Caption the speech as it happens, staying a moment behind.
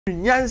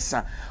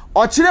nyansa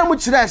ochire mu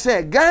chire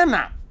se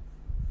Ghana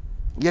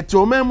yete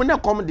omam na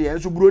kom de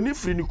enso buroni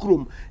firi ni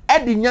krom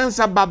e de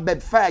nyansa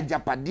babed fa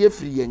japade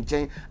firi ye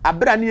nchen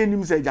abra ne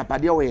enim se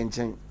japade wo ye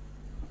nchen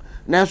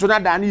na enso na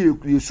da ne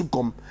yesu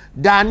kom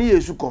da ne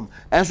yesu kom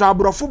enso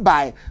abrofo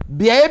bai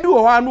bia bi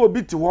wo ha na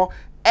obi ti ho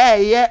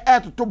eye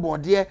etoto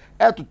bode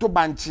etoto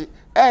banchi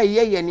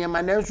eye ye ne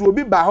ma na enso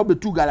obi ba ho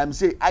betu galam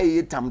se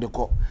aye tam de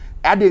ko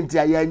adenti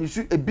aya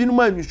nyusu ebinum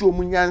anyusu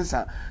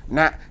omunyansa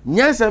na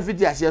nyansa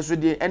fiti ase so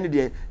de ene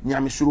de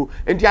nyamesuro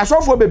enti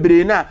asofo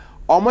bebre na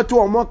omoto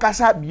omo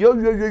kasa yo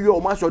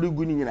omo asori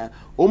guni nyina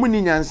omu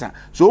ni nyansa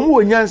so omu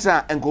wo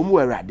nyansa enko omu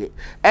werade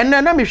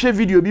enne na me hwe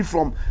video bi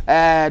from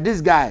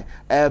this guy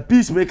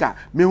peacemaker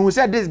me hu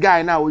say this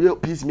guy na oye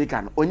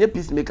peacemaker onye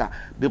peacemaker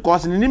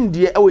because nim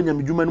de e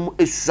wonyamedwuma no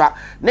esua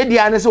ne de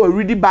ane say we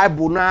read the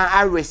bible na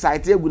I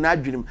recite egu na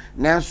adwenem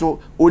nanso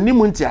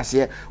onim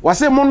ntiase wo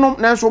say monom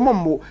nanso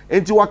mombo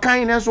enti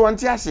wakan nanso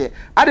ntiase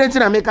adenti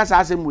na make kasa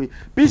asemwe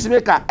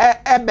peacemaker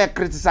be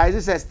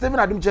criticize say Stephen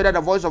Adom Kyei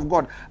the voice of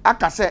God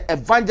aka say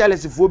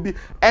evangelist fobi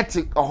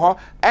eti oho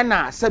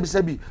ena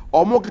sebi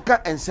omo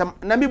keka ensem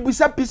na me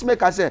busa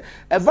peacemaker say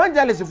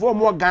evangelist fo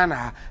omo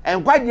Ghana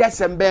enkwade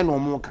asembe no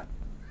omo ka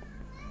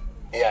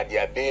ya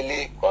dia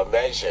Billy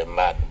convention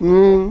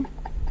man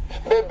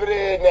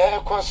bebre na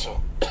ekoso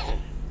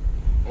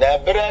na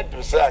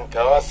bread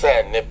sanka o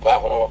say nipa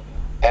ho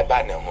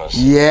eba ne ho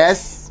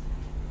yes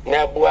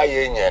na bua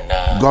ye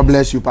nyana God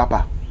bless you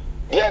papa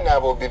ya na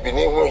bo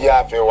bibini hu ya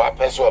afi wa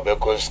peso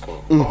obeko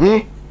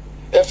school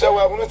if so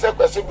we want to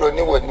kwesi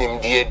broni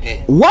wonim die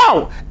bi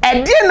wow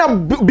e die na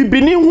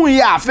bibini hu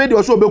ya afi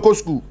de so obeko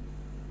school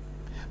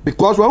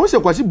because we want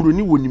to kwesi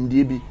broni wonim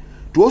die bi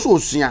to so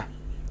osua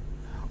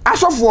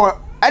asofo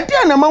e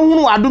die na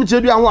mahunu Adom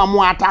Kyei Duah ho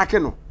amo attack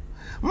no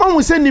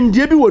mahu se nim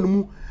die bi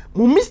wonmu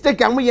mu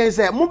mistake am yen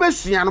se mu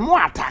besua no mu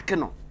attack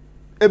no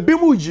ebi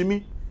mu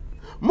jimi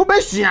mu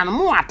besua no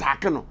mu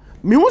attack no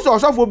me hu so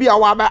osofo bi a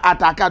wa ba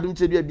attack Adom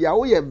Kyei Duah bia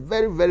wo ye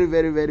very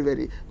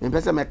me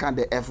pese me can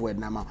the F word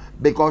na ma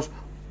because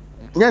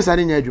nyansa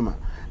ni nyadwuma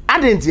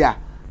adentia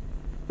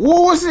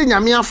wo se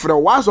nyame afre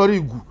wa sori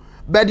gu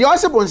but the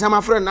also bonsam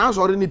afre na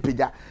sori ni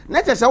pega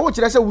na tese wo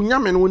kire se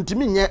wunyame no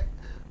ntimi nye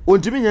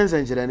ontimi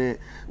nyansa nkire ne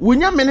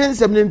wunyame ne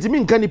nsem ne ntimi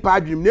nka ni pa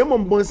adwum na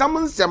mom bonsam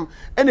nsem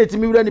ena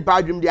timi wura ni pa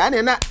adwum de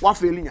ane na wa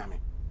feli nyame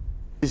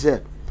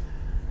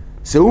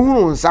se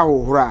uhuru nsa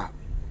hohora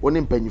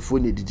woni mpanyifo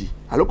ne didi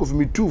alokofu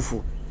mi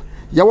tufo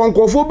ya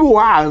wonkofo bi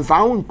wa amfa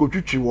ho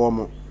nkotwitwi wo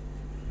mo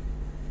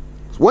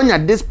wonya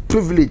this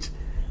privilege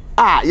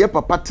ye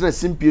papa tena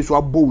simpie so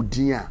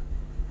abodin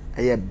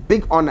a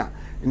big honor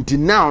nti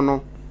now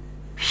no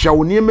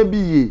hwawone ma bi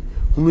ye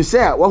hunu se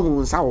wa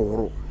hu nsa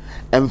hohoro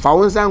emfa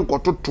wo nsa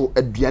nkototo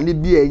aduane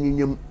bi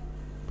anyanyam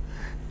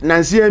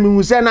nansi ami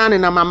hu se na ne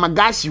na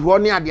mamagashi ho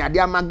ne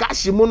ade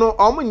amagashi mu no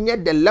omo nye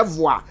the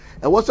level a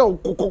e wo se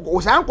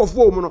san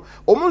kofo mu no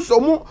omo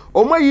so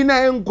omo yi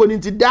na enkoni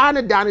nti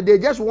dan they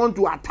just want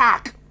to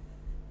attack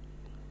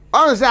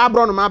on say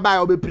abro no ma buy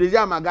obe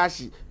president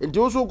amagashi nti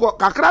wo so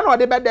kakra no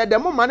de be de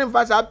mo man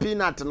mfa sa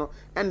peanut no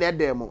and de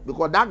dem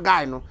because that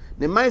guy no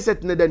the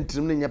mindset ne dan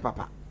trim ne nye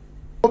papa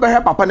obe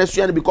he papa na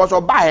sua no because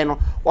oba he no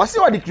o se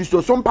o de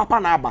Kristo so papa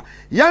na aba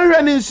yan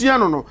hwe ne nsua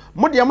no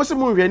mo de mo se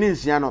mo hwe ne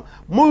nsua no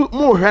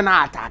mo hwe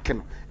na attack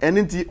no and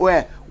nti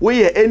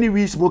we any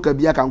we smoker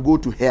bia can go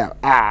to hell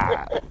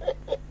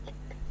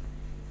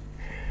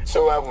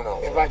so I know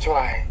if I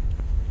try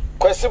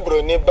kwesi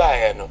broni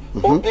bae no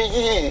obi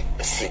yi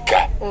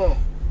sika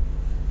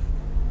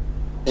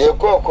ye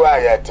kokko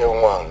ayate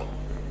won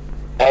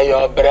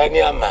eyo brani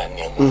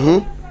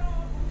amani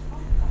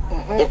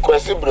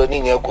kwesi broni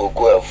nya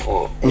kokko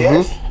afu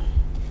yes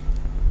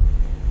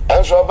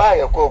anso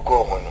bae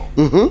kokko ho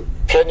no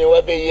twani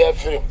wa be yi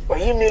afrim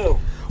oyi milo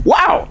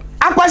wow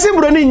akwasi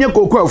broni nya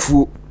kokko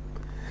afu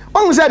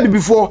on say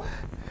before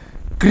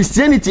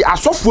Christianity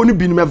asofo no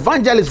binum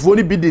evangelist fo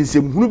no bi de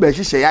nsem hunu ba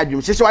hihye ya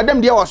adwum hihye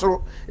wadam de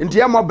wosoro enti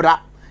ya mobra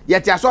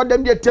yete aso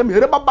dem de tem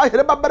here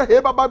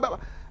baba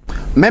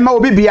mema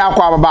obi bia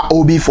akwa baba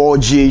Ob4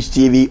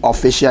 GHTV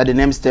official the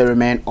name still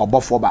remain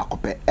Ob4 ba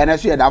kope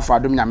eneso ye da afro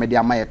Adom nyame de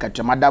ama ye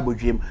katrema da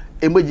bodwem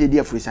emoje de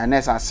afrisa na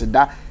esa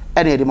seda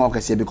ene de ma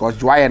okase because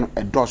joye no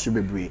edoso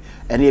bebre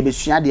ene ye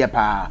besua de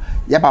pa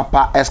ye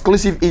papa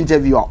exclusive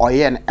interview or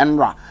ye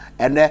enra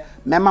ene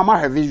mema ma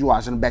have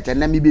visuals no better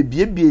na me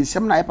bebie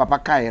nsem na ye papa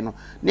kae no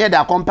na ye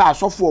da compare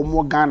asofo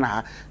omo Ghana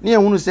ha na ye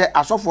hunu se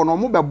asofo no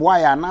mo beboa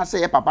ya na se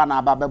ye papa na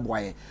aba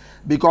beboa ye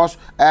because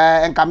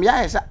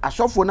enkamya ye se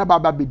asofo na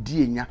baba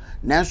bedi enya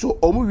nanso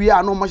omo wi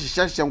a no mo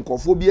hyehyehye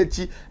nkofo bi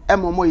achi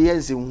emomo ye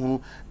nse hunu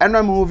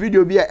eno me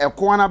video bi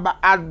Ekuanaba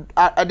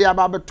ade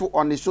aba beto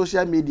on the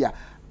social media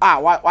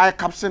why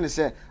caption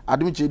say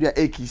Adom Kyei Duah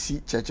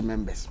AKC church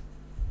members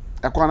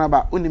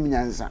Ekuanaba onim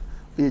nyansa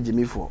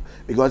ejimifo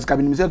because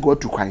kabinim say go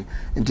to kwan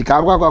enti ka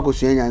akwa ko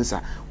sua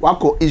nyansa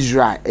wako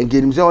Israel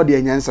engenim say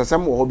ode nyansa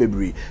sam wo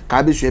bebre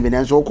ka be sua be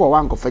nanso ko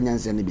wa nkofa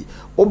nyansa ne bi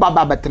wo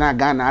baba betena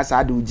Ghana asa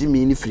ade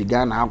ujimi ni free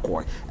Ghana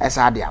akọ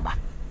esa ade aba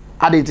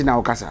ade nti na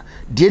okasa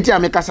de ti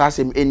ameka sa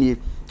asem eni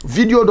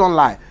video don't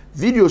lie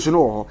videos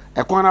no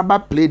Ekuanaba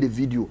play the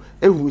video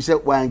ehu say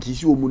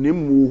wankisi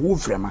omunemu ohu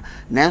frema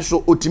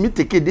nanso otimi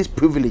take this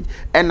privilege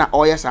na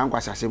oye san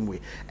nkwasias3m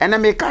we na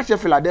me catch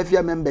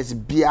Philadelphia members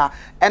bia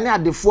na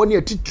adefo ne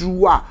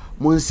atitru a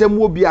mo nsem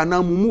wo bia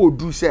na mu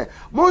odu say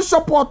mo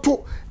support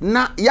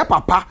na ya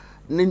papa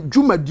ne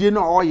dwumadie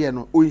na oye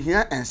no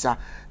ohia ensa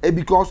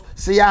because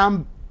say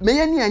am me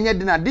yani anya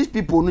de na these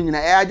people no nyina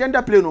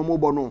agenda play no mo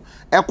bo no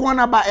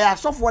Ekuanaba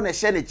asofo na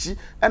hye na chi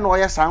na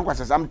oye san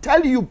nkwasias. I'm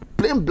telling you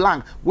plain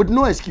blank with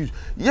no excuse.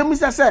 You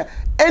Mr. say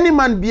any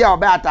man be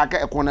about attack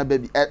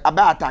Ekuanaba be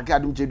about attack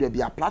Adom Kyei Duah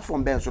be a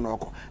platform ben so no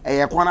ko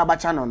Ekuanaba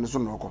channel no so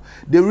no ko.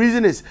 The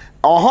reason is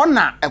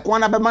ohona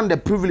Ekuanaba man the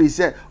privilege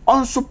say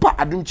on super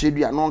Adom Kyei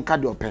Duah no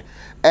nka de ope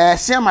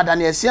siama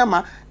Daniel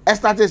siama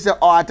started say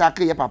or attack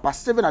ye papa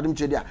 7 Adom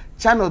Kyei Duah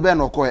channel ben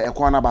no ko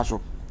Ekuanaba so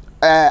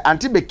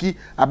anti Beki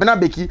abena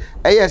Beki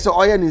say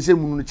oye ni se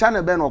munu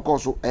channel ben no ko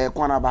so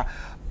Ekuanaba.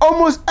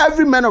 Almost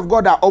every man of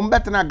God that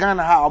better na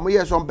Ghana ha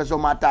omo some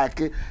person attack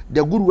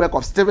the good work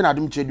of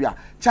Adom Kyei Duah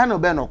channel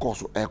ben no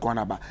course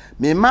Ekuanaba.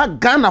 Me ma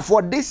Ghana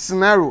for this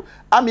scenario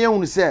am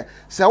here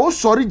say we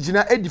sorry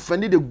Gina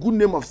defend the good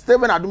name of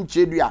Adom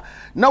Kyei Duah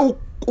now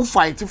who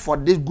fight for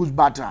this good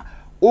battle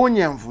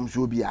onye from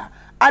so bia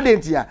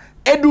adentia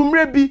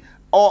edumre bi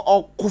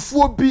or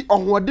kufuo bi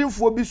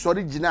ohwodemfuo bi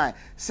sorry Gina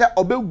say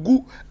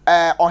obegu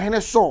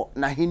ohene so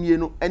na henie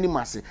no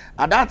animase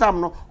at that time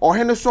no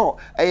ohene so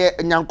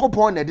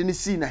nyankopon na de ne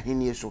si na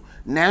henie so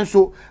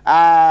nanso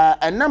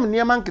enam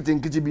niema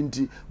nketenkete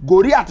binti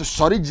Goliath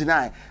sorry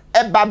Gina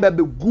eba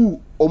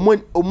begu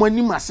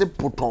omanimase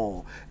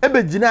poto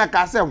ebe Gina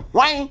ka say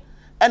hwan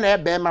na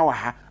ebe ma wa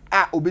ha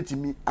a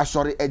obetimi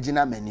asori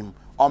Gina manim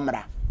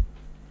omra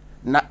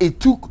na it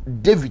took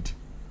David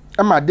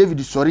ama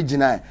David sorry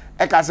Gina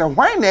e ka say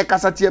hwan na e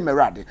kasa tie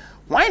merade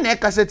hwan na e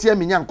kasa tie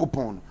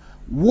nyankopon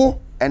wo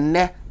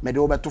enne me de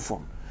obeto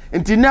fom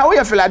enti na wo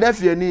ye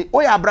Philadelphia ni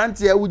wo ya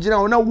brante ya wugina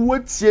wo na wo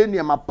tie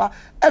ne mapa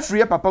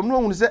afriye papa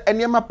no hu se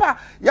ene mapa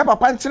ya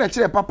papa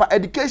nkyere papa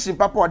education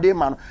papa ode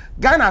ma no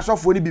Ghana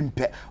asofo ni bi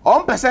mpe o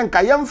mpese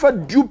nka yemfa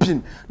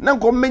duping na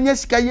nko menya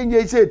sika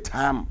yenye se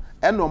tam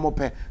eno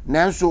mope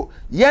nanso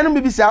ye no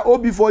bibisa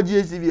Ob4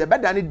 GSTV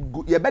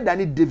ye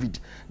bedani David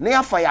na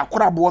ya fa ya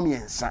korabo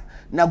miensa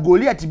na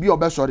Goliath bi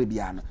obesore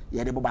bia na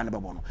ye de boba na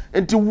bebo no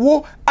enti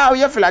wo a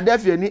ye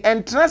Philadelphia ni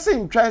entrance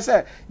ntwan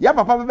se ya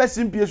papa bebe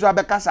simpie so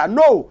abekasa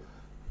no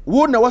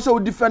wo na wo so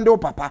defend wo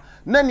papa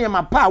na ne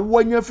mapa wo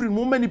anya free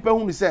mu mani pa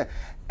hu se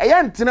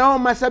eya ntena ho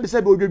ma sabi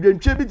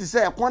odwodwantwe bi ti se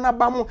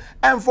Ekuanaba mo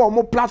enfo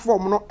mo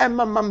platform no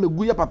emma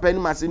megu ya papa ni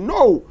ma se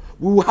no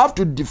we will have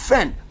to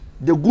defend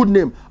the good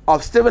name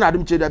of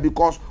Adom Kyei Duah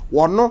because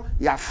wono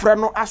ya frɛ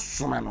no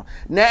asoma no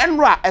na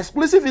enra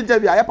exclusive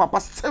interview ya papa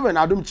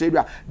Adom Kyei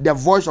Duah the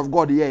voice of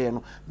God here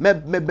no me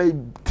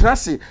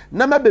trase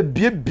na me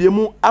bie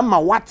mu ama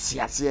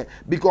watiase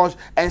because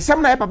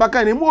ensem na ya papa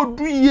kan mu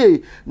odu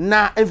ye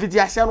na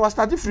enfitiase no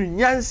start free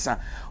nyansa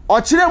o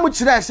kire mu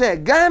kire se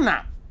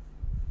Ghana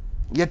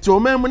yete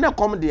omem na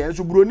kom de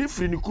enso buroni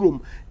free ni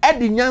krom e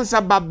di nyansa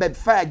babed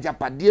fa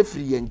japade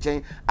free ye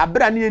nchen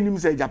abra ne enim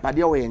se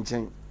japade wo ye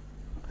nchen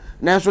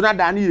nanso na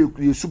dani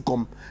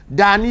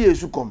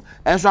yesukom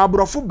enso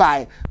abrofo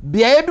bai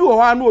bia bi wo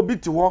ha na obi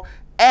ti ho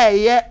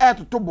eye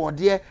etoto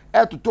bode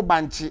etoto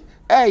banchi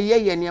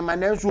ye niema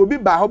nanso obi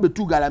ba ho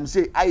betu galam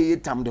say aye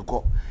tam de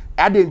ko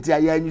adenti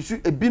aya nyusu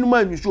ebinum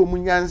anyusu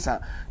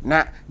omunyansa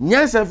na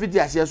nyansa fiti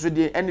ase so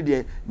de ene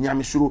de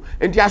nyamesuro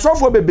enti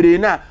asofo bebre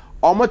na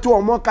omoto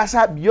omo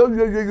kasa bio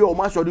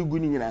omo asori gu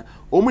ni nyina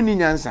omu ni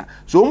nyansa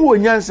so omu wo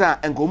nyansa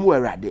enko omu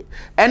werade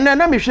enne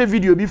na me hwe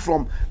video bi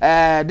from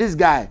this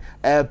guy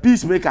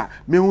peacemaker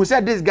me hu say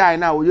this guy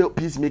na oye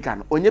peacemaker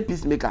no onye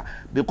peacemaker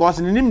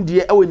because nim de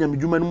e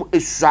wonyamedwuma no mu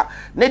esua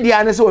ne de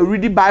ane say we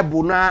read the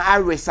Bible na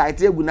a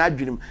recite egu na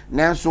adwenem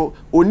nanso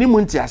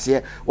onimu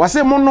ntiase wo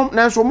say monom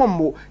nanso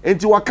mommo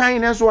enti wakan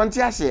nanso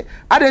wonte ase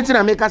adenti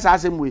na me kasa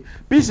asem we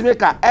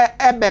peacemaker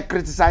be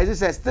criticize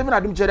say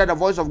Adom Kyei Duah the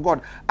voice of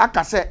God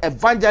aka say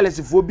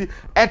evangelist for bi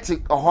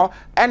etik oho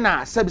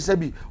ena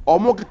sebi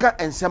omo keka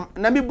ensem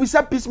na me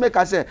busa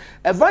peacemaker say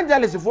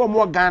evangelist for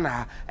mo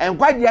Ghana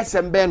enkwade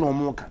asembe no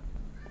omo ka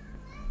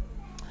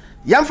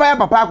yamfa ya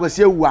papa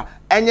akwase ewua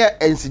enye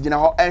ensigina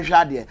ho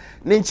enhwa de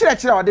ne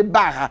nkire wode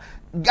ba ha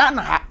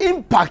Ghana ha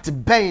impact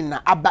ben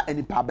na aba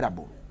enipa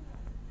abrabo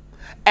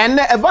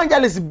ene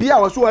evangelist bia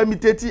wo so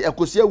imitate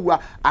ekosi ewua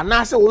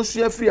anase wo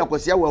sua free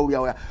ekosi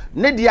ewua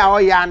ne dia o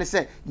ya ne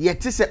se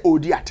yete se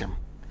odi atem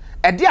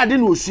edi ade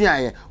na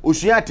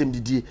osua atem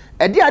didie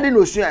edi ade na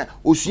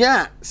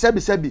osua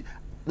sebi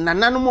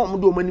nananom mo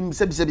do manim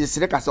sebi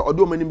sere ka se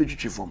odo manim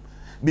betwitwi fom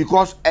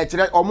because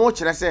omo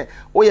kire se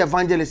o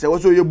evangelist wo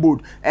so ye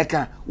bold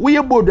eka wo ye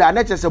bold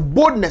na kire se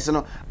boldness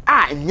no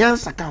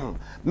nyansa ka ho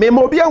me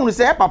mo bia hu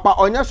se papa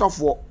onye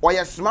sofo o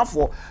ye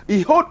smafo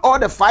he hold all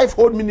the 5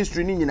 hold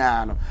ministry ni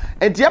nyina no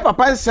enti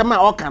papa nsem a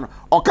oka no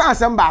oka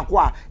asem ba ko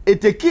a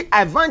eteki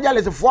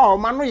evangelist fo a o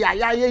ma no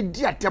ya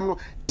di atem no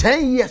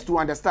 10 years to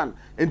understand.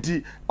 And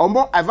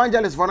omo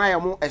evangelists for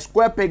now a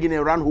square peg in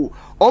a round hole.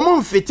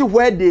 Omo fit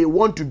where they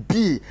want to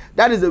be.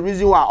 That is the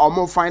reason why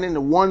omo finding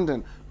the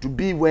wanting to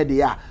be where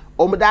they are.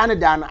 Omo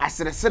dan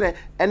asere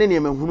ene ne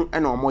mahunu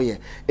ene omo ye.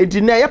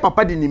 Enti na ye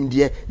papa de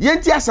nimde. Ye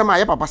nti asema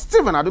ye papa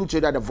Stephen Adom Kyei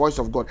Duah the voice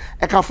of God.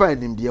 E ka fa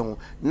nimde ho.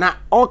 Na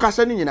o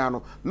kasa ni nyina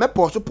no me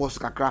post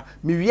kakra.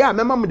 Me wi a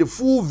mema me the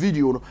full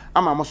video no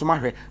ama mo so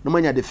mahwe no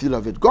manya the feel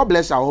of it. God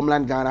bless our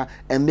homeland Ghana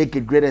and make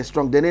it great and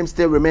strong. The name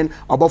still remain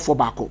Ob4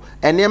 bako.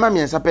 Enema me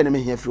ensa pe ne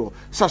me here for.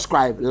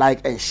 Subscribe,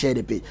 like and share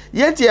the page.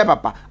 Ye nti ye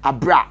papa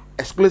abra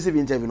exclusive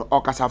interview no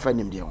o kasa fa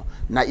nimde ho.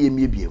 Na ye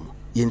mie biem.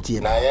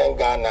 Na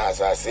yenga na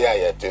asase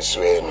ayete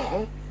soe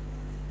no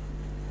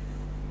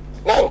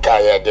na nka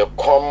ye de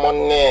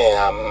common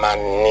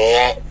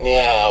amane ni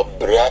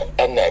abra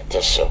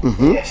enete so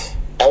yes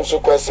enso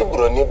kwasi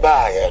broni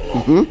ba ye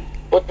no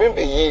otme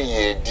be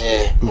ye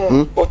die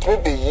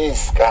otme be ye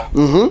ska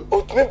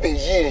otme be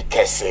ye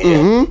kese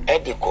e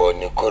de ko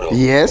ni koro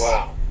yes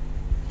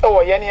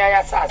oh ye ni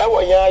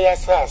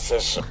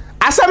ayasase so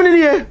asam ni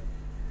ye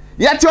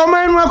yati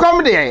oman no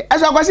kom de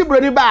eso kwasi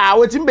broni ba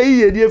wotim be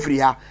yi die free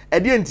ha e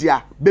de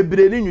ntia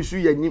bebre ni nyusu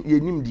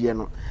yenim die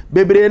no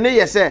bebre ne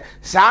yese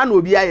saa na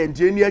obi aye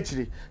ntie ni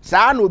akiri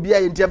saa na obi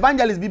aye ntie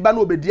evangelist bi ba na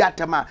obedi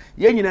atema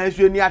ye nyina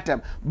esu ni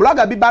atem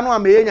blogger bi ba no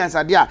ama ye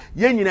nyansade a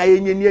ye nyina ye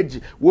nyeni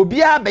agi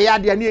obi a be ya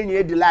de na ye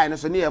nyedi di line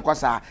so ne ye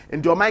kosa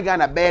nti o my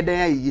Ghana be den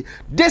ayi.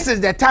 This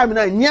is the time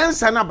na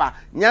nyansa na ba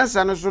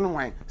nyansa no so no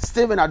wan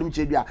Stephen Adom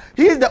Kyei Duah.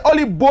 He is the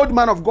only bold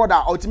man of God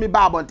that ultimate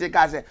Bible take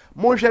us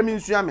mo hwe mi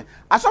nsua me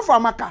asofo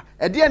amaka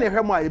e de ne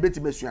hwe mo a ye beti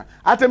mesua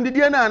atem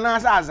de na na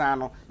asa azan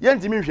no ye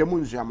ntimi hwe mo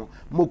nsua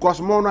mo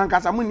kosmo no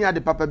ankasa mo ni ade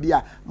papa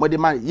bia mo de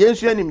man ye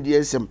nsua nim de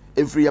ensem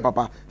efri ya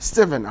papa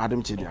Stephen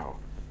Adom Kyei Duah.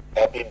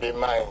 Ebibi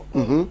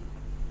man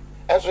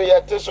eso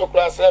ye te so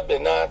class be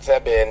na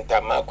be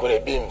ntama kore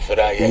bi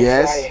mfira ye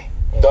yes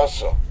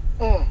doso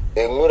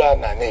enura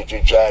na na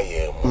etwetwa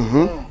ye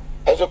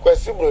eso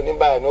kwasi broni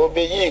ba na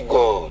obeyi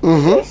gold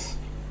yes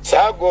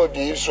sa gold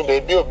isu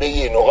bebi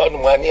obeyi no ho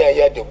no ani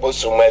ya de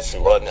bosumasi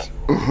hona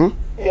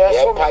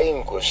yes pai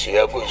nkosu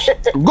agusu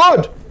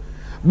good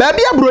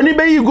baby abroni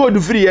be yi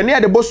gold free ye na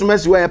de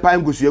bosumasi wa ye pai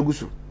nkosu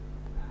agusu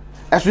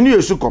eso ni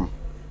yesu kom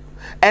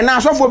ena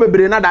asofo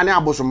bebre na dane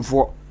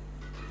abosomfo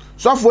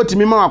sofo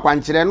timi ma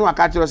akwankyere no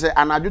aka kyerɛ sɛ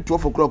anadwo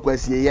 12 o'clock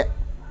asie ye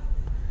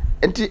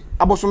enti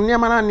abosom ne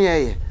ma na ne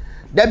ye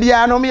da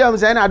bia no me yam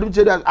sɛ na Adom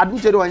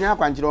Kyei Duah nya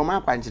akwankyere o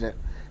ma akwankyere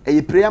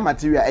eye prayer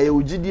material eye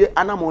ogidie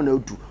anamo na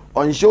otu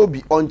onhye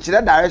obi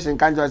onkyere direction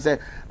kan kyerɛ sɛ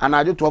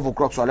anadwo 12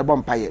 o'clock so lebɔ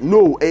mpaye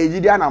no eye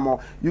gidie anamo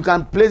you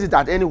can place it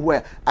at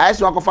anywhere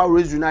ayese wakofa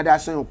raise united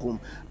asan kom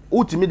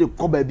utimi de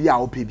koba bia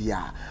ope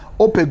bia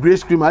ope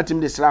grace cream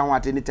atimi de sra ho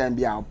at any time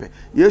bia ope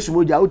yesu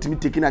moja utimi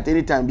taking at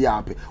any time bia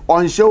ope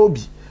onhye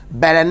obi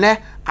berene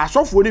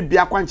asofo ni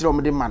bia kwankyere o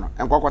mede ma no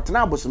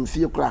enkokotena abosom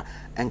fie kura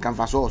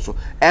enkamfa so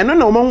eno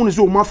na o ma hunu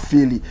se o ma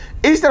feli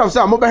instead of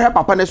say mo be he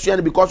papa na sua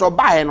no because o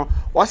ba he no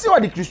o se o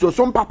de Kristo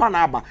so papa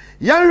na aba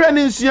yan hwe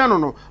ni nsua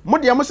no mo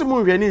de mo se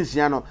mo hwe ni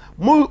nsua no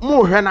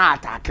mo hwe na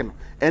attack no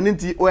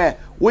enti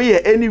we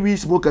any we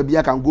smoker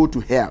bia can go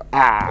to hell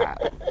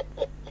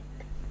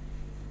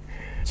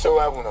so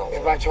I know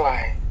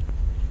eventually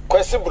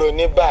kwesi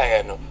broni ba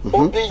he no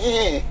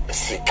obeyi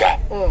sika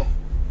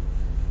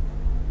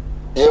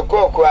ye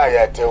koko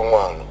ayate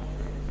won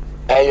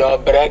ayo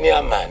brani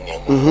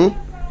amani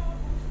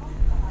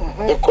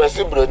the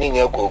kwesi broni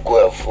nya koko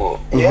afu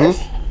yes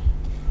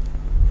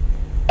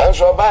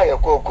anso ba ye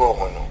koko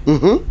ho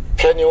no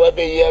twani wa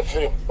be ye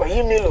afrim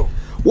oyi milo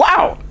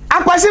wow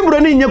akwasi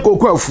broni nya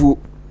koko afu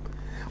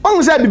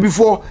on say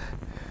before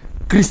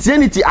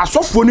Christianity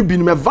asofo no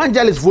binim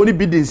evangelist fo no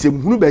bi de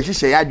nsem hunu ba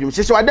hihye ya adwum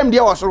hihye wadam de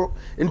wosoro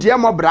enti ye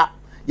mobra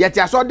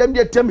yete aso adam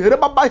de tem here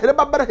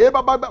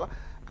baba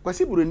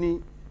akwasi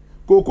broni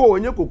koko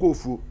onye koko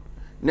fu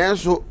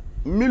nanso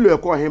milo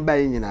ekọ he ba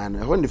nyina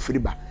na ho ne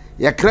friba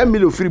ye kra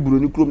milo fri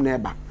broni krom na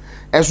eba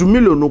eso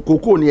milo no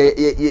koko ne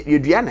ye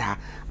dua ne ha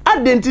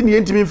adenti ne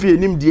yentimi mfi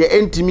enim de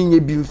entimi nye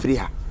bi mfri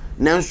ha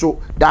nanso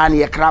da ne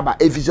ye kraba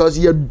efisos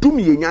ye dum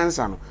ye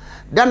nyansa no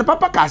dan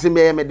papa kase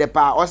me de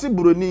pa o se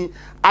broni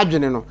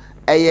adwene no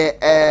eye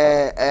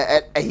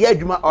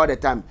adwuma all the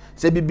time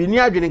se bibini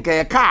adwene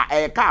ka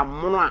ye ka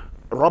mono a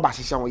roba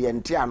hihye wo ye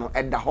ntia no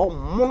eda ho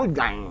mono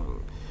dwan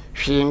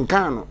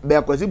hwinkano be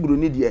akwasi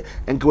broni de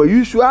enka wa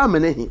yusu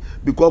amene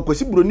because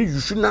akwasi broni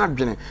yusu na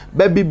adwene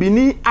ba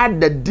bibini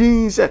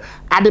adadin se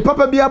ade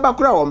papa bia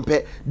bakura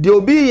wompe de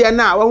obi ye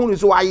na wa hunu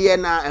so wa ye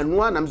na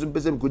enu anam so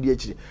pese mkodi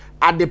akiri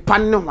ade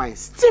pan ne hwan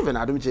Stephen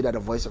Adom Kyei Duah the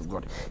voice of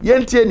God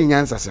yentie ni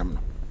nyansa sem no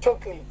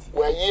chocolate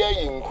wa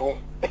ye yinku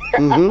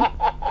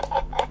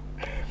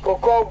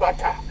koko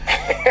bata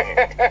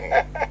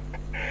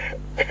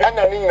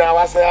ana ni na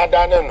wase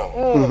adane no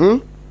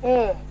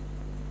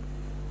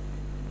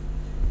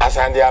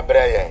asande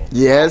abreye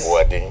yes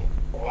wedding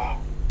wow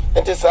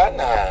enti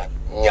sana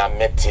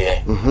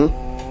nyamete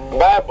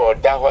Bible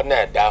da ho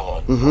na da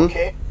ho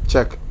okay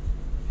check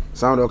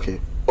sound okay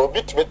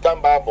obi tumi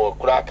tam Bible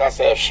kura ka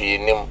se hwe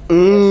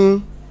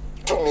nim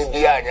to me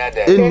be anya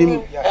de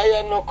enim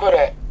eye no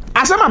kore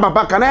asema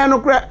papa kana eye no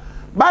kore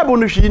bible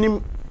no hwi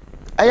nim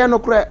eye no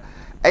kore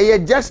eye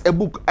just a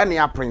book and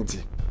ya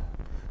print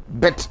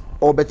but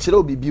obekire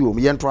obibi wo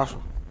ye nto aso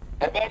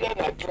ebede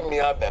na to me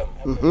abem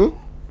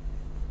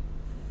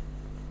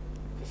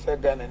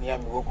said Ghana ni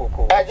am go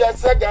koko I just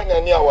said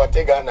Ghana ni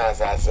awote Ghana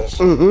asase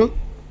so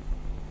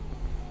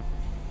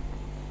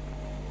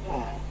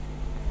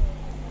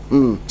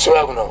so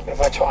I know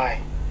never try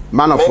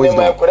man of wisdom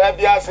me kura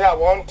bia say I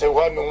want to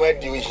one no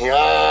wadi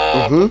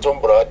uhia to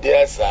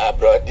brode sa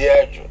brode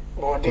ajo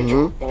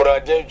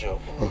brode jo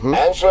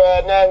and so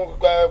na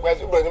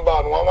kwasi bro ni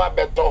ba no ma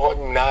beto ho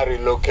na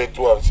relocate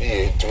to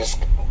see to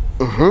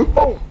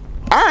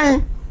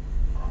ai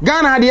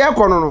Ghana de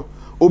ekono no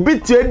obi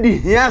tie di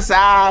hia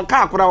saa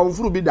ka akora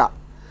onfuru bi da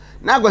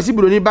na kwasi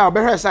bro ni ba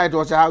obehwe site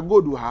o cha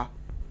gold ha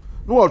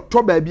no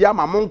oto ba bia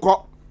ma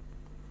monko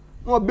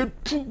no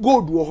obetu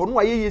gold wo ho no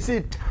ayeye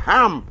say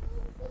tam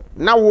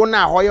na wo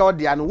na ho ye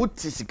odia no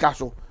wuti sika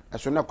so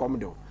eso na kom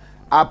de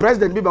a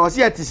president bi ba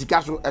wose ati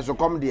sika so eso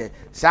kom de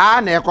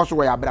saa na ekoso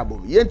wo ya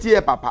brabom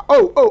yentie papa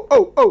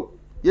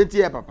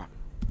yentie papa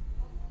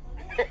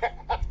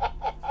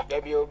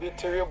there be obi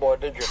tiri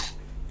board de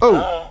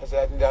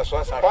said that's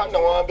what I want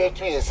to be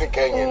 2 years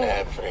Kenyan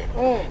every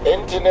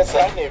entine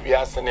sane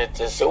bia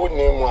senate se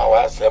woni mu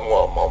awasem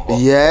o mombo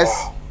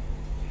yes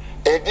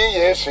edi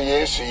yesu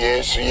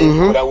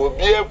kura wo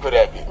bia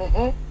kura bi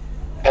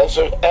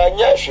enso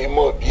anya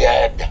hwemo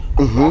bia da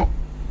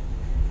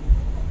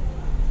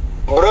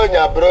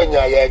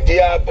bronya ye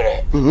dia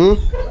bre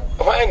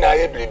why na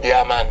ye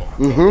bibia man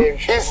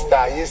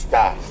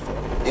Easter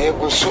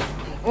yegusu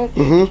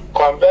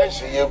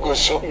convention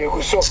yegusu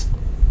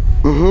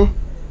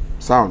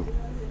sound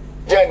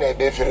jene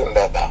be firim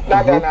dada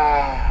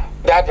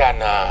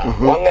na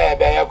wonga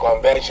ebe ya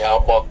convention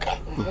aboka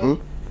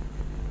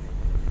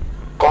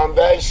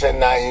convention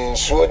na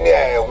insuo ni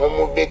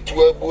ehunu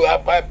betu abu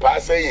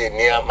apa say ye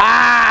niama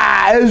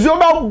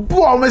ezoba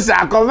bu o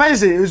msa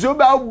convention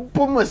ezoba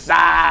bu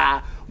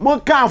msa mo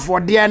kan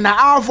for there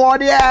na for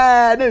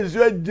there na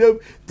ezo jem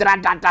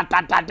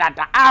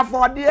tratatata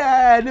for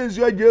there na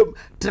ezo jem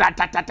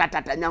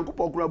tratatata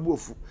nyankopo kura bu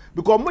ofu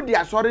because mo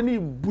dia sori ni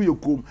bu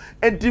yekom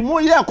enti mo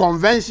ye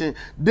convention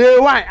day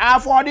 1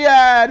 for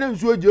there na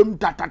ezo jem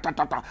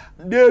tatatata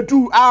day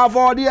 2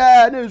 for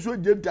there na ezo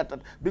jem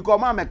tatata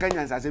because ma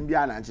mekanya nsase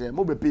bia na nche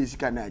mo be pay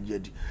sika na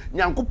agedi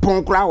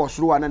nyankopon kura wo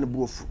soro wa na ne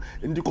bu ofu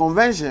enti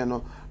convention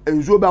no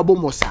ezo ba bo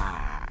mo sa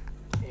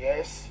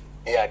yes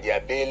ya dia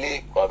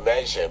beli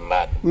convention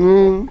man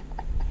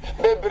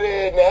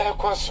bebre na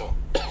ekoso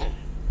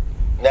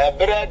na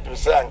bread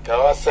sanka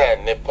o se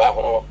nipa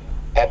ho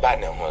eba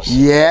ne ho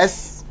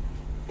yes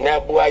na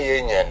bua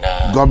ye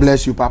nyana God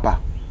bless you papa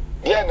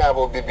ye na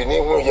bo bibini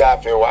hu ya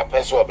afi wa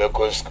pese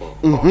obeko school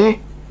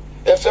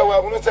ese wa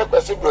hunu se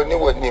kwesi bro ni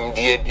wonim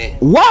die bi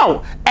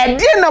wow e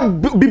die na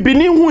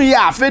bibini hu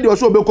ya afi de o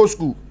so obeko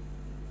school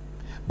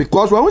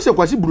because wa hu se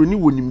kwesi bro ni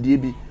wonim die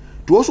bi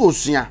to o so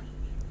osua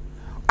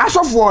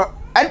asofo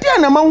ade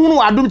na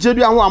mahunu Adom Kyei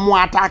Duah ho amo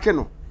attack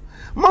no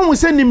mahu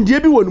se nimdie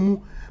bi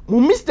wonu mu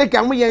mistake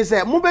am yen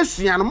se mo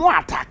besua no mo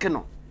attack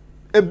no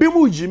ebi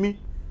mu jimi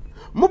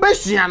mo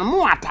besua no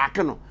mo attack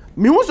no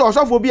mi hu so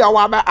osofo bi a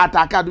wa ba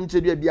attack Adom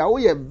Kyei Duah bia wo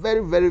ye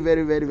very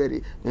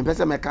me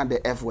pese me can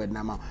the F word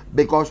na ma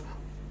because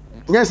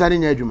nyansa ni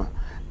nya adwuma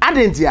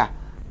adentia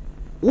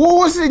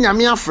wo se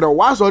nyame afre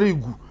wa sori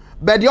igu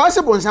but the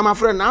also bonsam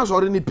afre na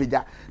sori ni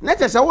pija na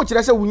tese wo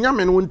kire se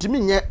wunyame no ntimi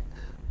nye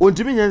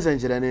ontimi nyansa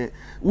nkyere ne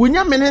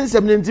wunya mene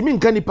nsem ne ntimi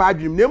nka ni pa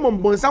adwum ne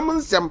mom bonsam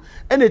nsem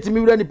ene timi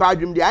wura ni pa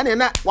adwum de ane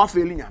na wa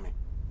feli nyame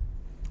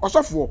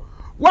osofo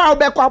wa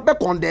be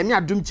condemn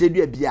Adom Kyei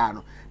Duah bia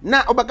no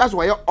na obeka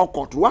so ye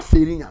okot wa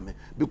feli nyame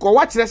because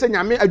wa kire se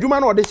nyame adwuma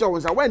na ode hye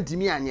wonsa wa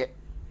ntimi anye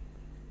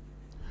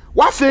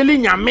wa feli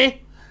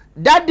nyame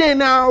that day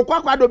na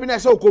okwakwa do bi na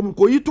se okom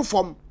ko yitu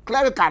form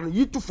clerical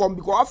yitu form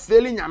because wa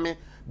feli nyame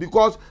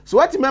because so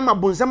what member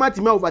bonsam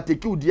atimi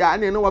overtake u dia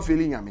ane na wa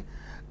feli nyame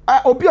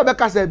obi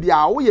obeka say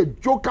bia wo ye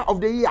joker of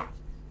the year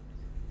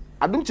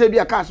Adom Kyei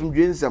Duah ka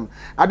asomdwe nsem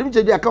Adom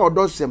Kyei Duah ka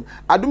odosem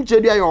Adom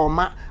Kyei Duah ye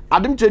oma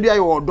Adom Kyei Duah ye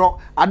odo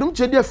Adom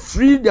Kyei Duah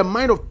free the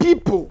mind of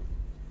people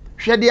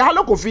hwe de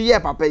alokofi ye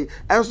papa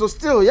and so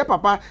still ye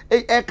papa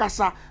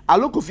kasa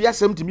alokofi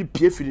asem timi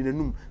pie firi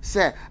nanum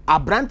say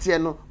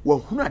abrante no wa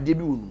hunu ade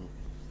bi wonu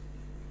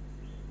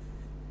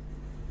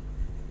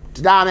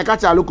tida me ka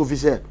cha alokofi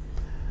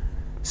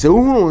se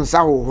uhunu nsa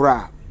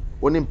hohora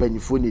woni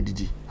mpanyifo ne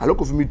didi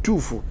alokofi mi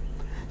tufo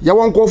ya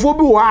wonkofo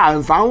bi wa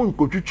amfa ho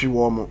nkotwitwi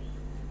wo mo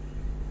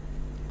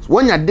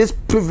wonya this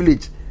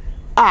privilege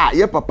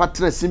ye papa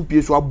tra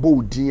simpie so abo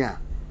odin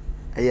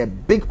a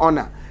big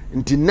honor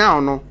nti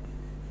now no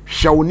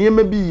hwawoni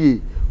ma bi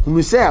ye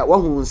hunu se wa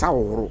hu nsa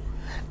hohoro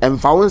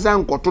emfa wo nsa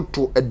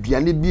nkototo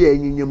aduane bi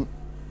anyanyam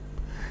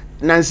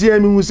nansi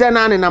ami hu se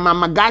na ne na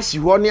mamagashi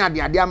ho ne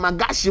ade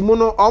amagashi mu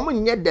no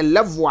omunye the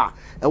level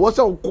a was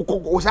so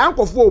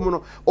sankofo mu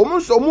no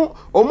omunso mu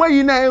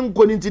omayi na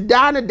enkoni nti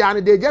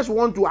dan they just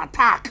want to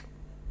attack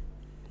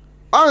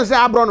on say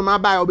abro no ma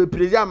buy obe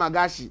pressure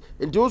magashi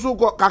nti wo so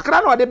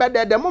kakra na ode be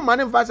de mo man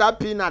mfa sa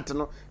peanut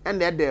no and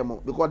de dem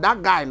because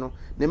that guy no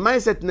the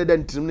mindset na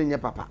den trim no nye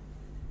papa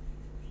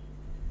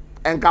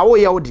enka wo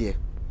ye wo de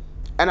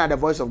and the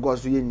voice of God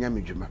so ye nya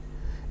medwuma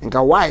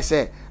enka why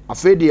say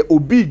afei de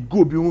obi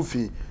go bi hu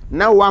fi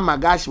na wa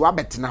magashi wa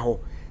betena ho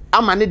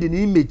ama ne de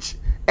ni image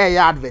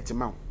ya advert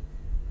ma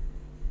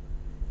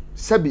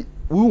sabi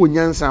wo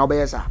nyansa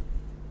obeyesa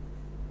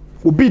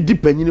obi di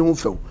panyini ho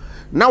few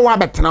na wa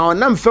betena ho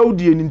na mfew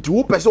die ni nti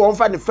wo pese wo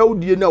mfa ne few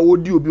die na wo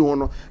di obi ho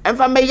no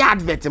emfa me ya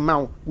advert ma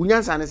wo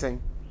nyansa ne sen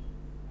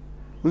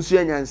nsu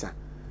nyansa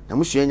na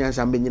musu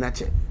nyansa mbenyina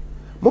che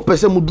mo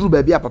pese mu duru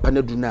ba bia papa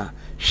na du na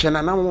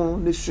hwena na wo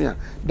ne sua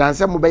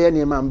danse mo beye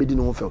ne ma mbedi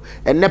ne ho few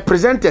ene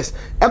presenters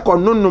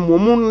ekononom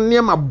mo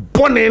ne ma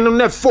bone no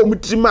na fom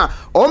trima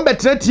on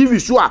betre TV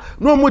so a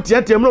no mo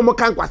tiatem no mo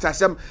kan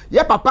kwasasem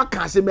ye papa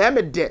kan se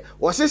me de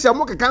wo sese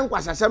mo kan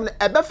kwasasem na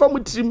ebe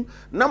fam trim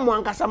na mo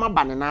ankasa ma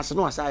bane na ase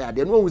no asa ya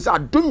de no hu sa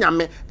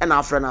adonyame e na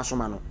afre na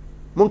soma no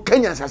mo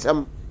kanya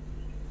sasem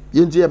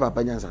ye ntie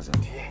papa nya sasem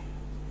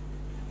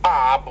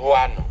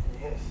aboa no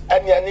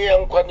anya ne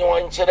enkwanye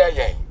won kire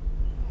yen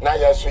na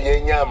yaso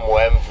yenya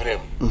moamfrem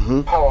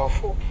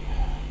Powerful.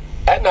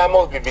 ana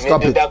mo bibini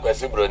de da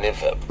kwase bro ne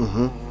fam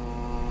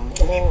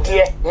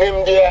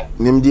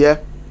nimdie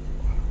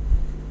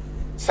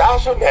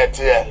saso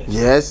netie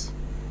yes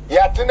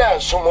ya tena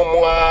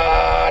sumumu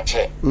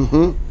ache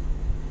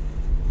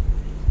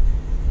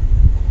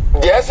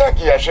dia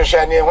saki ya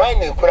shoshani hwan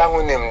ni kura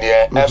hu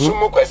nimdie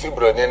asumu kwase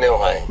bro ne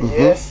hwan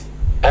Yes.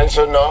 and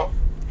so no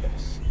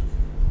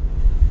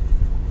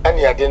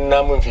ani ya den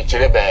namu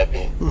mfichire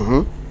baabi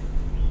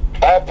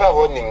Epa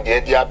ho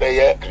nimdie dia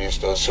beye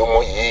Kristo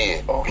sumu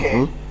yiye.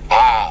 Okay.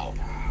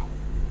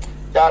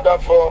 Ya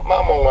dafo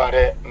mamu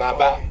nware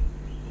maba.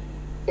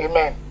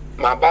 Amen.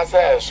 Maba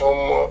sa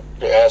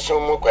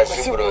sumu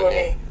kwesi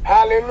broni.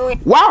 Hallelujah.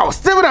 wow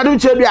Stephen Adom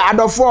Kyei Duah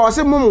adofo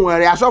se mum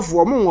were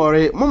asofo mum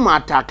wore mum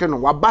attack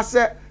no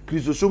wabase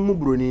Kristo sumu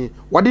broni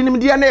wode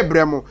nimdie na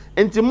ebremo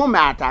enti mum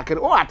attack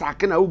o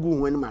attack na ugu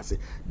hu anim ase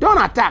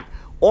don't attack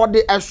or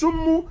the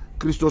asumu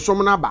Kristo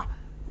sumu na ba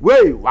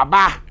wey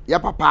waba ya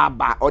papa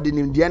ba odi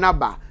nimdie na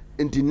ba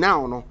enti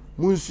now no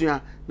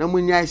munsua na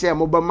munya se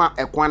mobama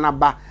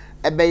Ekuanaba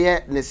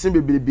ebeye ne sim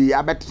bebrebe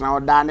abetena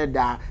oda ne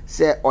da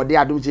se odi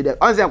Adom Kyei Duah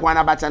on se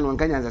Ekuanaba cha no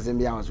nka nyansa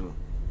bia waso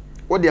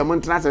odi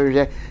amontena se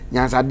hwe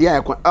nyansa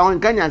dia on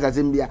nka nyansa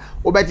bia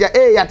obetia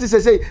ya te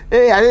se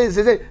ya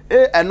se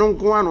eno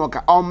nko anu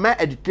ka on ma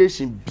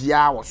education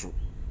bia waso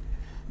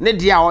ne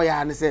dia o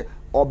ya ne se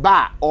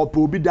oba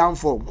opo obi down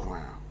for nko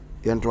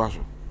ye nto aso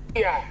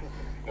Yeah.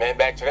 Me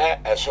betre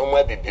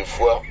asumu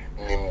bibifo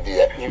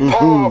nimdie.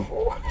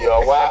 Powerful. Yo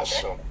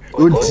waso.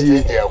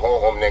 Oti dia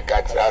honhom ne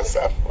katra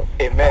safo.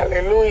 Amen.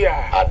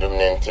 Hallelujah. Adom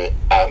nenti.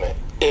 Amen.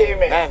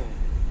 Amen.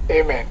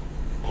 Amen.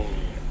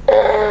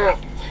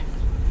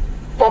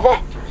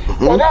 Papa,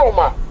 oda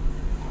uma.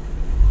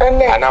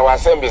 Ene. Ana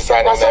wasem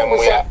bisa ne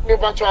memuya. Ne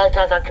ba twa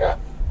kakaka.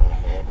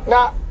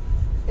 Na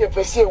ye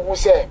pese ewu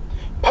se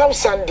Palm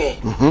Sunday.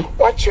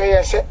 What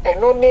you say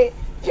eno ne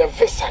ye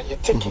visa ye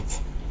ticket.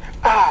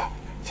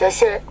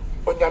 Say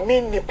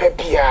onyame ni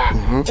pepia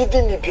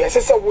gidi ni bia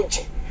sese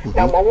woji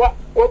na ma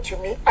what you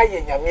mean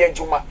aye nyame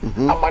adwuma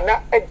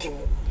amana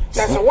adimu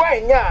na se wa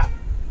nya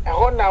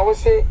eho na wo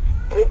say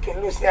break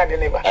and loose ya de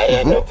ne ba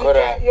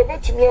ye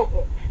betimi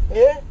ehu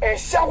ne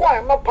ehya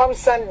wa ma Palm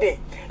Sunday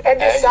e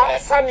de sa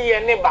sane ye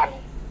ne ba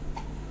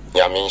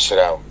Nyame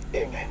nhyira.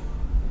 Amen.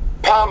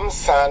 Palm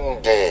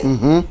Sunday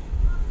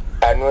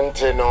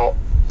anunte no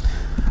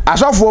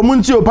asofo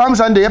munti o Palm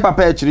Sunday ye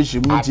papa e chirichi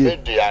munti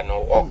abedua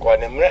no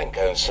okone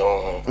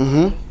mrenkanso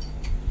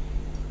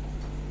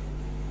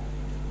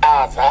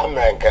sa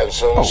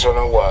mrenkanso so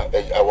no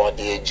wa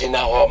de ejina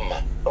ho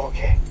ma.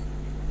 Okay.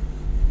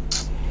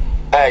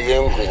 Aye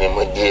nkwini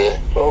modie.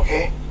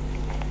 Okay.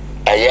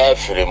 Aye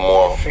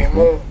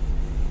afirimu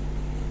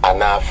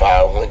ana fa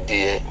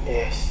hodie.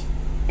 Yes.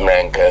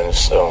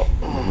 Mrenkanso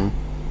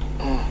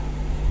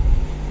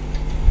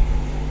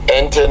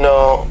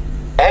enteno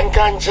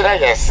enkanchira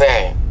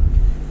yese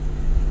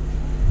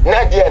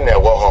na die na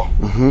ewo ho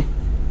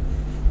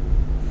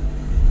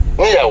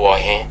ni ya wo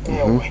he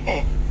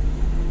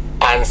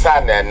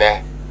ansa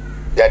nene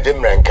ya de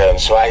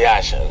mrenkanso aya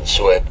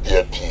ahyenso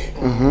ya pie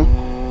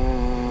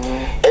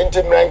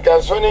enti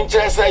mrenkanso ni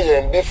nkyerese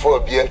yen before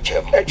bi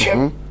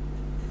atwam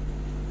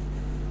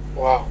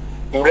Wow.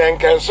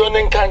 mrenkanso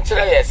ni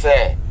nkanchira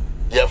yese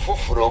ya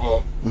fufuro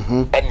mu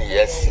ani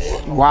yesi.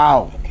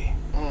 wow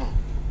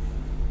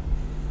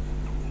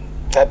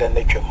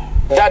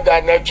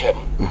Dada na twam.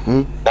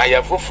 Na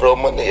ya fufuro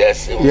mu ni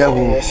yesi. Yes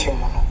mu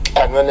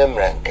no. Ano ne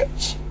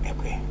mrenkanso.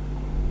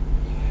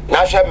 Na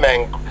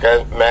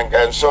hwe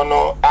mrenkanso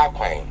no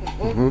akwan.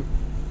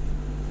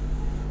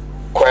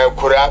 Kwa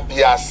kura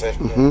biase.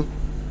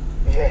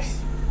 Yes.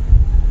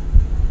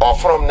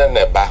 Ofrom ne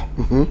neba.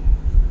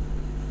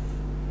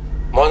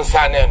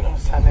 Monsane no.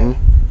 Sane.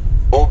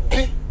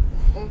 Obi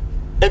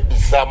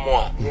ebisa mo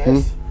a.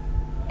 Yes.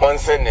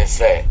 onse ne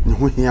say ne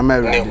ho hia ma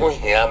ne ho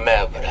hia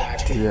ma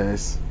brad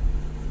yes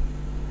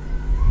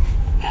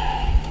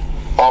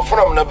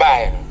from the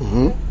buy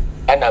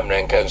and I'm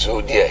ranking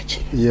so dear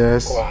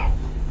yes Wow.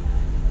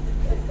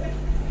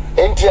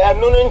 Enti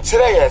anu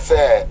nkyere ya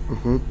say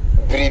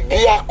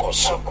bribia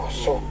koso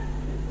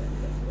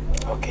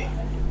Okay.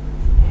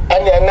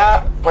 and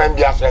na when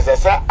bia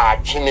fresa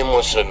atwene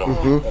mo so no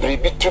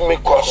bribi to me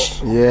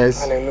koso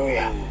yes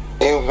Hallelujah.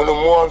 ehunu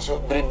mo so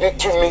bribi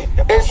to me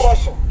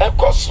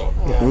ekoso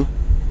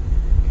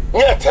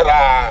nya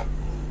tera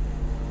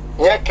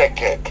nya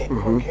kekeke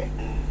Okay.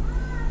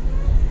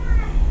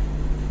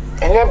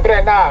 Enye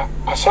brenda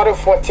asori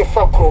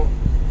 44 krom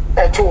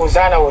etu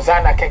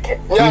uzana keke.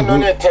 nya no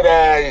ne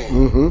tera yi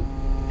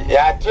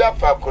ya tia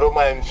fa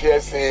kroma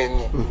mfiase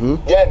ni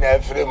ya na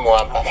afiri mo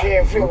amba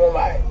Free mo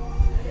mai.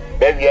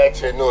 baby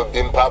ache no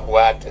dimpa bo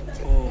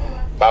atete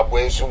babo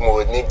esu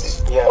mo ni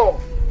bi Oh.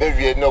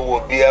 baby no wo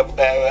bi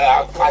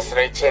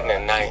asre che ne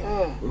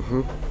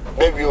nan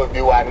baby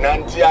obi wa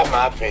nanti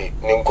ama afi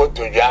ni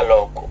nkoto dwa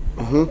loko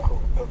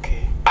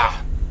Okay.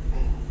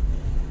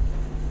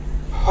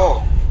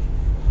 oh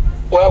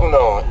well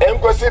no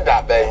enkosi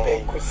da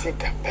ben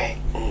Consider pay.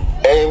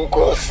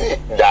 enkosi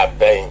da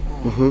ben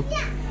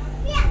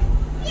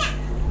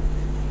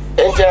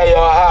enter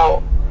your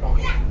house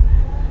Okay.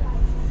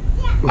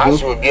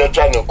 as we be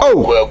trying to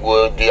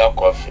go do your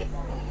coffee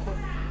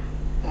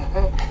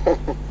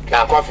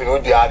na coffee no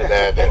di ade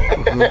there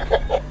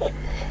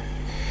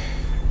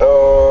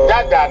Oh.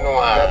 dada no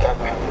a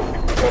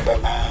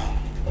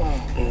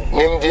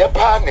nim de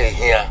pa na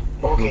hia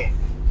Okay.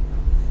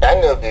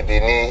 ana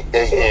bibini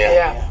ehia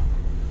Yeah.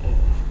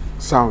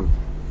 sound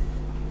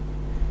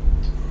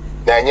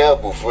na nya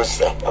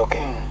bufusa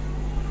Okay.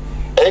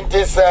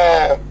 enti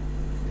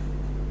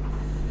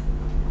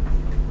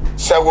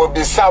sa wo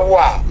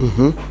bisawa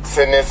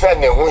se ne sa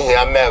ne ho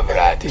hia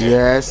mebrad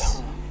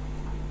yes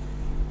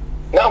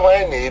na ho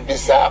na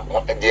ebisa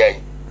de ai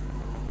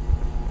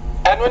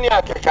anu ni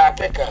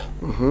akeka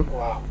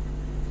Wow.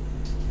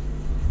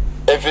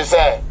 if you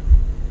say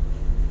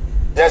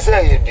yes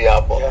you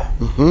diabo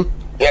Yeah.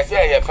 yes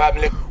your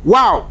family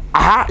wow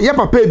aha ye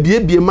papa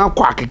ebie ma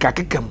kwa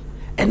akeka mu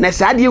ene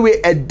saade we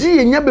adi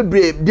enya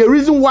bebre the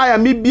reason why I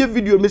me bie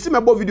video me see me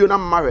bo video na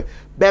mma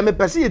be me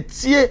pese ye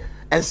tie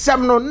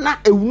ensem no na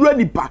ewura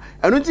nipa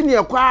eno nti ne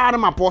yakwa na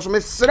mapo so me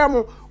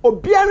srem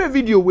obi ahwe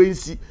video we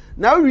nsi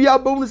na wi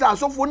abom sa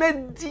asofo na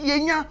di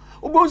yenya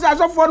obom sa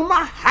asofo no ma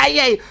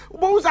haye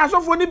obom sa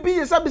asofo ni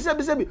bi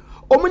sebi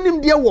omunim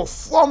de wo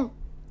fom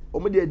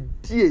omu de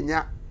di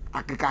yenya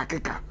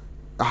akeka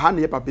aha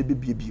ne papa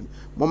bibie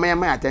mama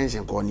my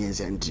attention ko ne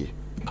nsantie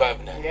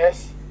covenant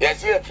Yes.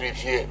 yes you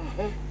free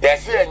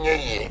yes you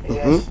nye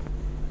Yes.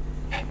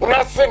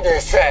 nothing they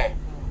say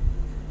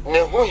ne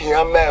hu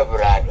hia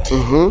mebrad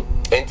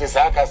enti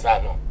sakasa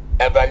no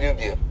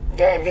ebalubie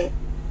David.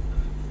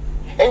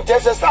 enti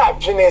sesa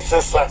atwene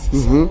sesa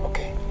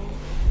Okay.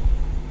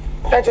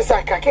 That is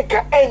like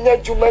kaka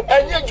enya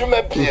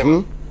juma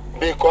biem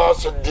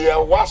because there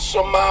was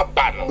some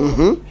bano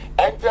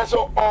enti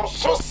so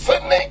also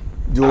sene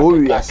the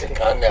whole yes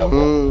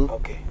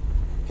Okay.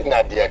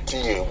 na dia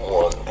tie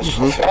mu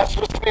so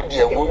sene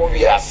dia wo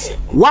wiase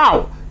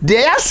wow de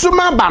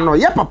asoma ba no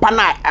ye papa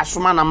na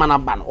asoma na mana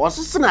ba no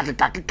osese na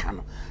keka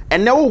no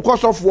ene wo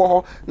kosofo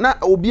ho na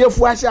obi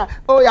afu ahia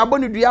o ya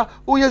boni dua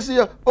o yesi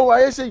o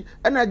ayesi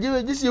ena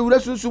gisi ewura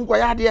sunsun kwa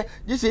ya de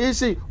gisi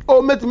yesi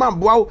o metima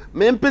boa o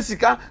me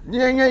mpesika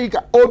nyanya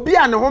yika obi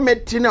a ne ho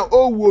meti na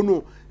o wuo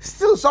no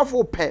still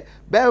suffer pe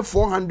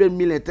 400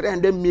 million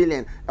 300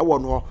 million e wo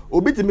no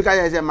obi timi ka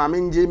ya se ma me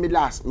nje mi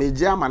last me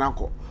je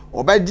amanako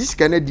oba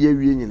disika na die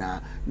wie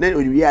nyina na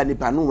owie a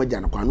nipa no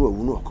wagya no kwa no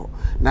awu no okọ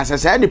na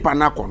sesa nipa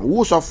na akọ no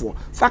wo sofo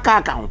faka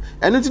aka ho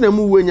eno ti na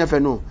mu wo nya fe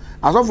no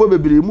asofo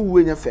bebere mu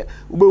wo nya fe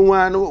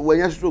ubenwa no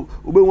wanya stroke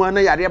ubenwa na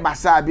yare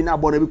basa bi na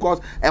abọ na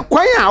because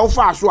ekwan a wo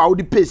fa so a wo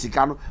di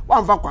pesika no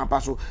wamfa kwa pa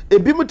so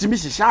ebi mutimi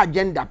hihya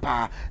agenda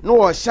pa no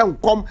wo hye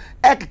nkom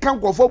ekeka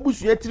nkofo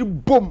busua tiri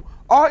bom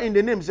all in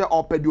the name say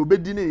opedi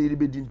obedi na yiri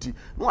bedi nti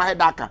no wa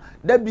heda aka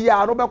da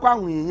bia no bekwa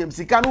ahohiem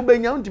sika no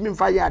benya ntimi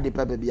mfa ye ade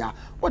pepe bia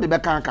wo de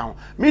beka aka ho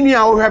menu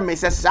a wo hwe me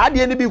se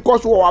saade ne bi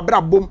koso wo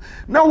abra bom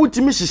na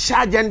wutimi hihya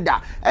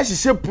agenda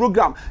hihye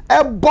program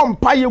e bom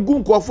pa ye gu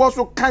nkofo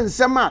so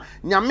kansem a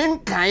nyame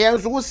nkan ye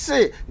so wo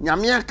se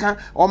nyame aka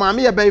o ma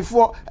me ye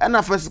baifo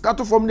na fasika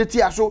to fom ne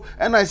ti aso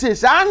na se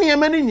sa ne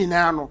ma ni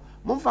nyina no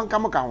mumfa nka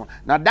muka ho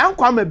na dan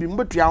kwa ma bi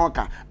mbetua ho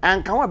ka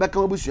anka ho beka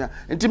obusua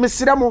enti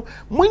mesire mo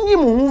munyi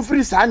mu hu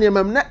mfiri saa ne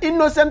mam na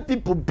innocent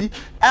people bi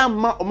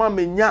amma o ma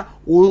menya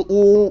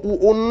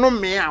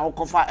onome a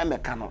okofa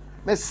emeka no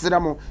mesire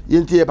mo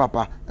yentie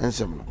papa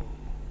ensem no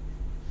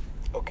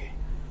Okay.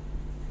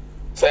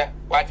 say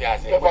what you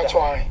say Never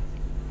try.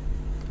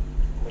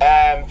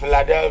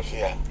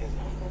 Philadelphia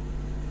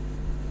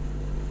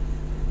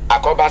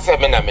akoba se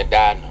me na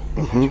medano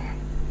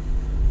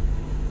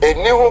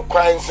eni ho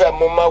kwan se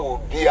moma wo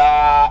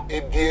bia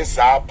ebie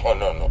sa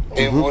pono no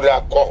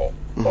ewura ko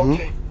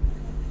Okay.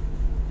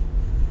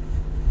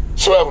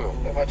 so no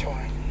Never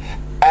try.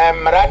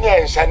 Emrani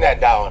enshane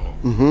down.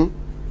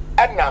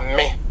 Ena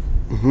me.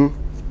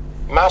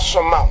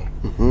 Masoma.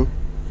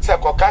 Se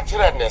ko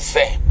kachira ne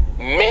se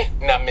me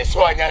na me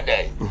so anya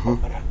dai.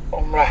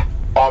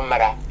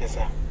 Omra. Yes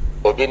sir.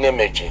 Obi ne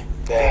meje.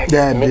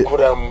 Me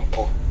kura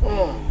mpu.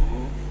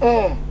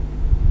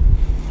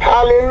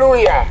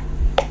 Hallelujah.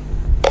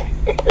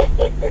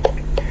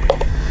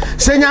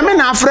 Say nyame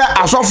na afra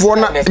asofo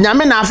na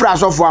nyame na afra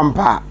asofo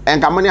ampa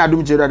enka money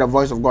Adom Kyei Duah the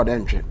voice of God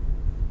entwe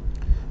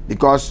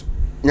because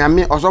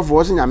nyame asofo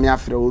wo se nyame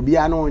afra obi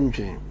a na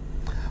ontwe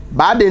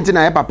ba de nti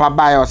na ye papa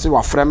ba ya o se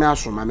wa fra me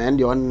asoma me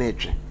de on na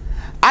etwe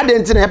ade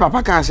nti na ye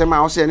papa kan se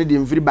ma o se ne de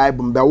mfiri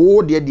bible mbe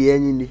wo de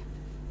anyi ni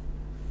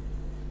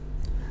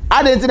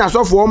ade nti na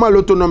asofo wo ma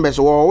loto numbers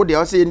wo de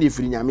o se ne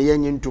firi nyame ye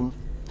nyi ntum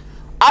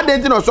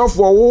adenti no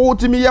sofo wo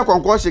timi ye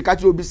konkon shika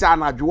ti obi sa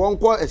na adwe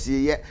wonko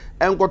asiye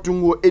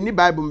enkotunwo eni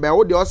bible mbe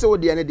wo de o se wo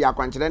de ne de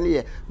akwankyere ne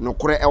ye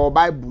nokore e wo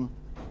bible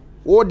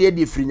wo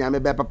de firi nyame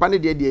be papa ne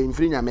de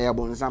mfiri nyame ye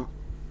bonsam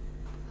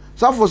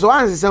sofo so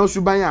ansesan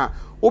suban a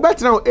wo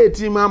betena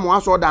 18 ma mo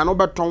aso da no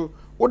beton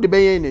wo de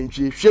beyen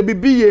nantwie hwe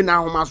bibiye na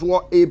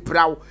ahomaso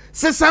epraw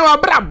sesan wa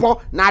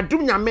brabo na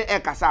Adom nyame e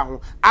kasa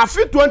ho afi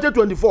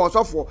 2024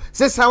 sofo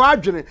sesan wa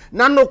adwene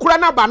na nokura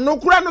na ba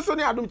nokura no so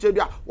ne Adom Kyei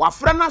Duah wa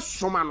fra na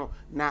soma no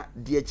na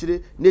de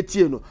akire ne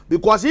tie no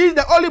because he is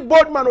the only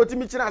bold man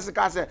otimi kira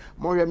asika se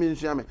mo hwe me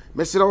nsua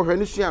me sere wo hwe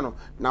ne sua no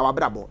na wa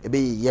brabo e be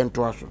ye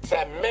nto aso se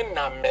me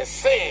na me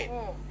se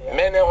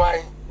me ne wan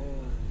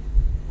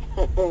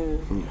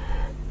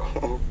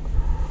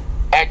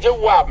eje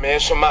wa me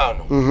soma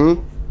no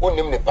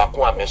unim ne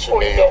pako a me so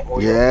me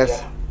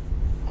yes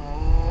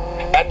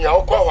and ya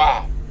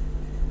okwa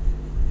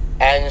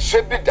en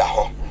se bi da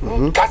ho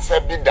kasa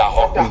bi da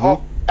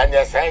ho and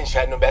yes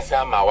en no be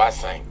say ma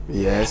wasan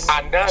yes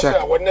and that's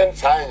when en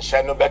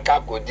san no be ka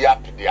godi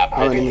apedi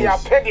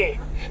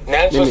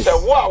nanso se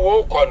wo a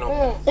wo kɔ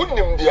no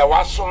unim de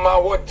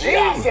wasoma wo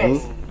dia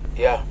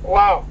yeah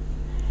Wow.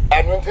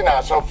 and nothing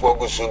na so for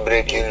go so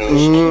break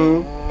loose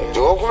do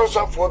go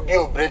so for bi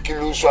o break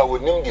loose a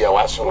wonim de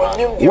wasoma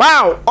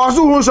wow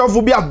also who so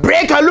for be a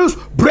break loose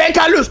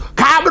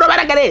ka bro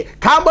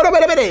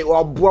bere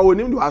obo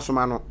wonim de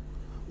wasoma no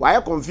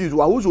why confused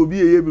wa who so bi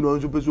eye bi no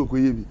so peso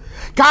koye bi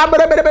ka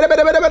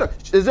bere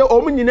say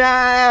o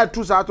nyina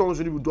tu sa to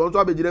so bi do so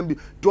abegina bi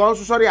do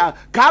so sorry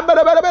ka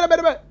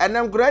bere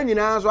enem kura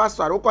nyina so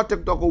asare ko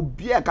TikTok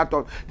obi e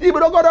katon ti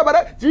bro go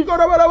bere ti go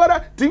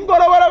bere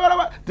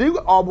ti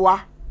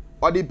oboa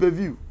or the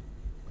preview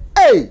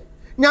hey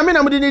nyame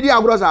na mudi ni di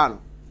agro sa no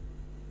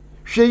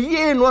hwe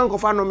ye no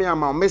ankofa no me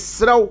ama me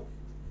serew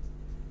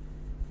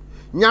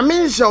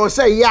nyame nse o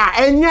say ya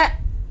enye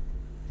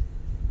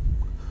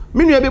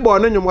minu ebi bo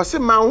no nyom se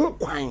ma ho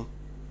kwan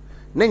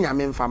na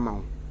nyame mfa ma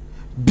ho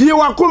bie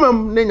wa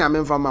komam na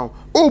nyame mfa ma ho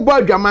o bo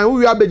adwaman wo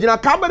wi abegina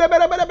ka bere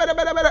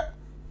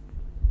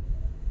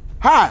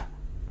ha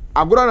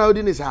agro na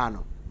odi ni sa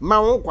no ma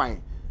ho kwan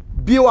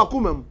bie wa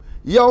komam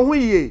ye ho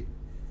ye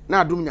na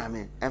Adom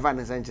nyame enfa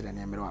ne senkyere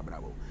ne mere wa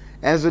brabo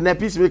enzo na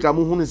peacemaker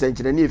mu hunu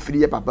senkyere ne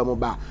efiri ye papa mo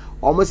ba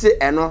o mo se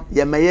eno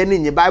ye maye ne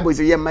nyi bible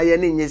se ye maye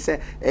ne nyi se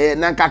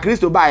na nka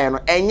Kristo ba ye no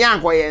enya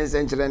anko ye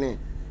senkyere ne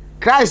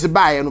Christ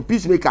ba ye no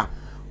peacemaker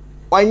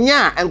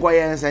onya anko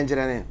ye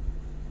senkyere ne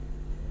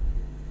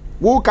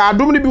wo ka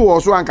Adom ne bi wo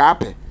so anka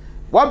ape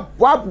wa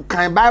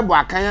kan bible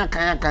akan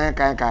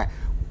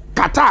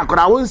kata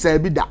akora won sa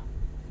bi da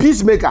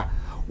peacemaker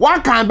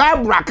one kan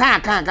bible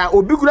kan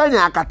obi kura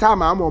nya akata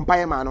ma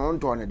amompaye ma no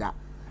nto ne da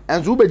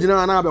enzo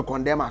ubegina na be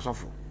condemn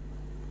asofo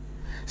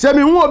se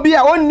mi hu obi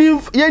a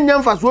onni yenya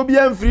mfaso obi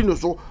amfiri no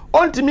so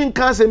ontimi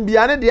nka sem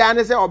bia ne de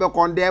ane se obe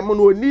condemn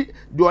no oni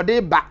de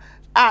ode ba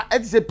a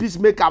it is a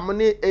peacemaker mo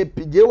ne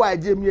epije wa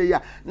je mi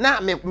ya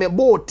na me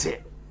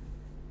bote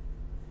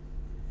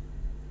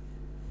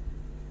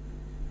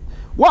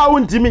wa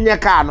ontimi nya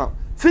ka no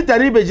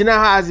fitani begina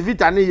ha as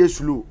fitani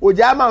yesulu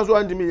oja ma so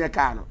ontimi nya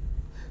ka no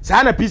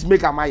sana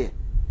peacemaker maye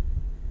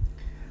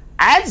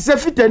ayet se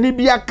fitani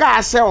bia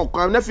ka se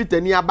okwan na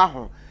fitani aba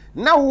ho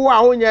na wo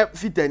a onye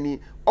fitani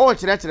o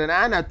kire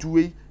na na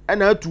tuwe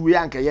na atuwe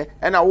ankeye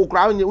na wo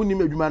kra onye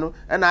unim adwuma no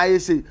na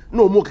ayese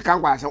na omo keka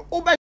nkwa ase